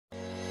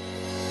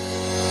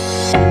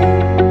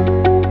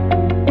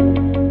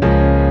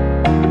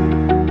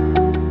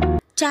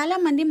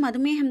చాలామంది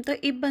మధుమేహంతో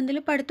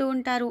ఇబ్బందులు పడుతూ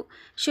ఉంటారు.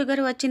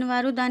 షుగర్ వచ్చిన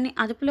వారు దాన్ని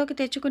అదుపులోకి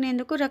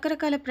తెచ్చుకునేందుకు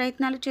రకరకాల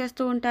ప్రయత్నాలు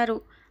చేస్తూ ఉంటారు.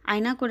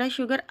 అయినా కూడా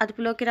షుగర్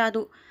అదుపులోకి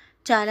రాదు.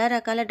 చాలా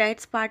రకాల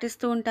డైట్స్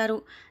పాటిస్తూ ఉంటారు.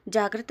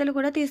 జాగ్రత్తలు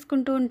కూడా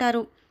తీసుకుంటూ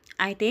ఉంటారు.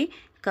 అయితే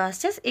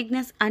కాస్టస్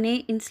ఇగ్నస్ అనే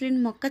ఇన్సులిన్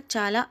మొక్క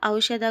చాలా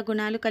ఔషధ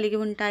గుణాలు కలిగి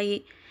ఉంటాయి.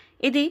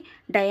 ఇది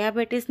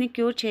డయాబెటీస్ని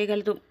క్యూర్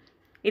చేయగలదు.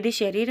 ఇది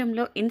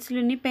శరీరంలో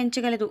ఇన్సులిన్ని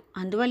పెంచగలదు.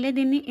 అందువల్లే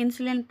దీన్ని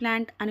ఇన్సులిన్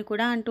ప్లాంట్ అని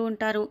కూడా అంటూ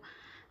ఉంటారు.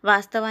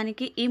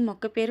 వాస్తవానికి ఈ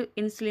మొక్క పేరు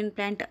ఇన్సులిన్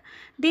ప్లాంట్.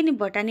 దీని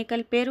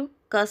బొటానికల్ పేరు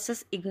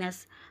కాస్టస్ ఇగ్నస్.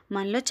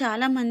 మనలో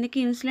చాలామందికి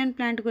ఇన్సులిన్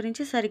ప్లాంట్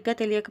గురించి సరిగ్గా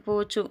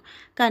తెలియకపోవచ్చు.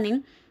 కానీ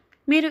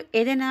మీరు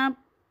ఏదైనా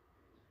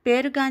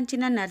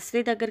పేరుగాంచిన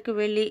నర్సరీ దగ్గరికి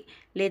వెళ్ళి,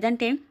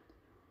 లేదంటే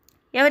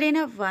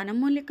ఎవరైనా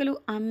వనమూలికలు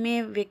అమ్మే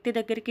వ్యక్తి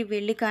దగ్గరికి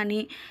వెళ్ళి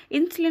కానీ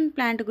ఇన్సులిన్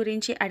ప్లాంట్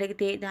గురించి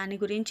అడిగితే దాని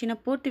గురించిన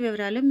పూర్తి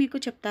వివరాలు మీకు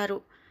చెప్తారు.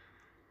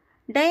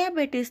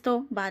 డయాబెటీస్తో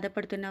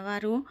బాధపడుతున్న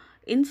వారు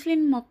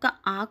ఇన్సులిన్ మొక్క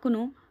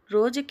ఆకును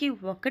రోజుకి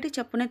 1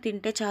 చొప్పున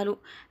తింటే చాలు,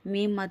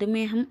 మీ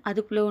మధుమేహం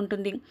అదుపులో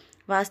ఉంటుంది.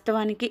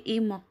 వాస్తవానికి ఈ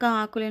మొక్క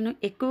ఆకులను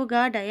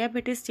ఎక్కువగా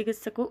డయాబెటీస్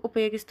చికిత్సకు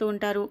ఉపయోగిస్తూ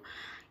ఉంటారు.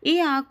 ఈ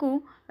ఆకు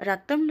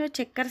రక్తంలో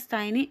చక్కెర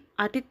స్థాయిని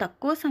అతి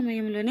తక్కువ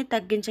సమయంలోనే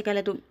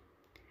తగ్గించగలదు.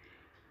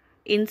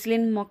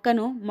 ఇన్సులిన్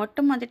మొక్కను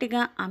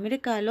మొట్టమొదటిగా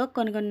అమెరికాలో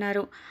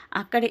కనుగొన్నారు.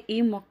 అక్కడ ఈ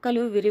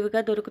మొక్కలు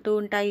విరివిగా దొరుకుతూ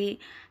ఉంటాయి.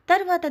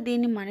 తర్వాత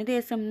దీన్ని మన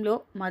దేశంలో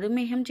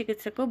మధుమేహం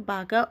చికిత్సకు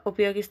బాగా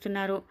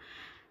ఉపయోగిస్తున్నారు.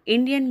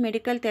 ఇండియన్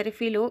మెడికల్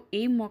థెరపీలో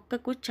ఈ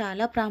మొక్కకు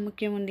చాలా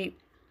ప్రాముఖ్యం ఉంది.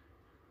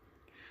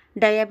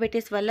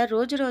 డయాబెటీస్ వల్ల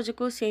రోజు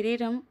రోజుకు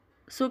శరీరం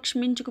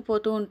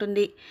సూక్ష్మించుకుపోతూ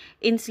ఉంటుంది.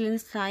 ఇన్సులిన్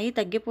స్థాయి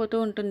తగ్గిపోతూ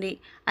ఉంటుంది.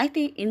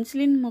 అయితే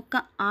ఇన్సులిన్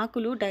మొక్క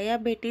ఆకులు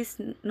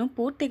డయాబెటీస్ను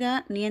పూర్తిగా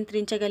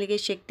నియంత్రించగలిగే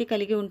శక్తి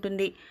కలిగి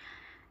ఉంటుంది.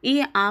 ఈ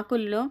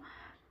ఆకుల్లో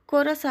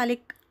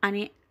కోరసాలిక్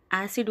అనే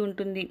యాసిడ్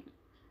ఉంటుంది.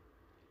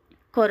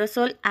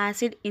 కొరసోల్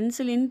యాసిడ్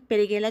ఇన్సులిన్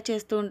పెరిగేలా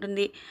చేస్తూ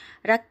ఉంటుంది.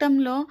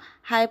 రక్తంలో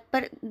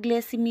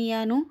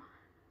హైపర్గ్లైసిమియాను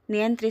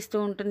నియంత్రిస్తూ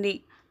ఉంటుంది.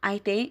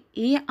 అయితే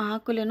ఈ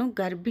ఆకులను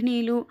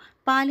గర్భిణీలు,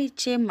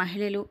 పాలిచ్చే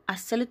మహిళలు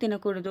అస్సలు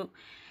తినకూడదు.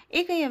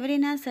 ఇక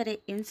ఎవరైనా సరే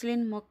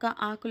ఇన్సులిన్ మొక్క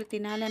ఆకులు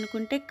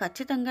తినాలనుకుంటే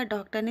ఖచ్చితంగా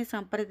డాక్టర్ని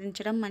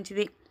సంప్రదించడం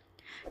మంచిది.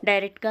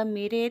 డైరెక్ట్గా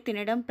మీరే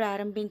తినడం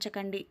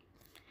ప్రారంభించకండి.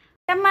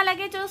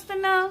 అలాగే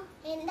చూస్తున్నావు,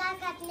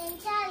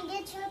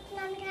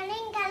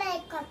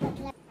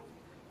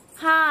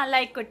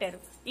 లైక్ కొట్టారు.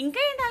 ఇంకా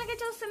ఏంటి అలాగే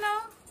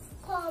చూస్తున్నావు?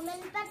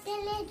 కామెంట్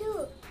పెట్టలేదు.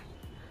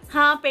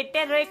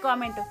 పెట్టారు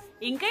కామెంట్.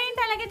 ఇంకా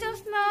ఏంటి అలాగే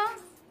చూస్తున్నావు?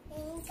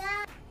 ఇంకా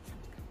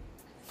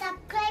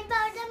సబ్స్క్రైబ్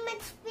అవడం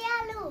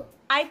మర్చిపోయారు.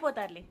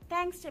 అయిపోతారులే.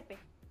 థ్యాంక్స్ చెప్పే.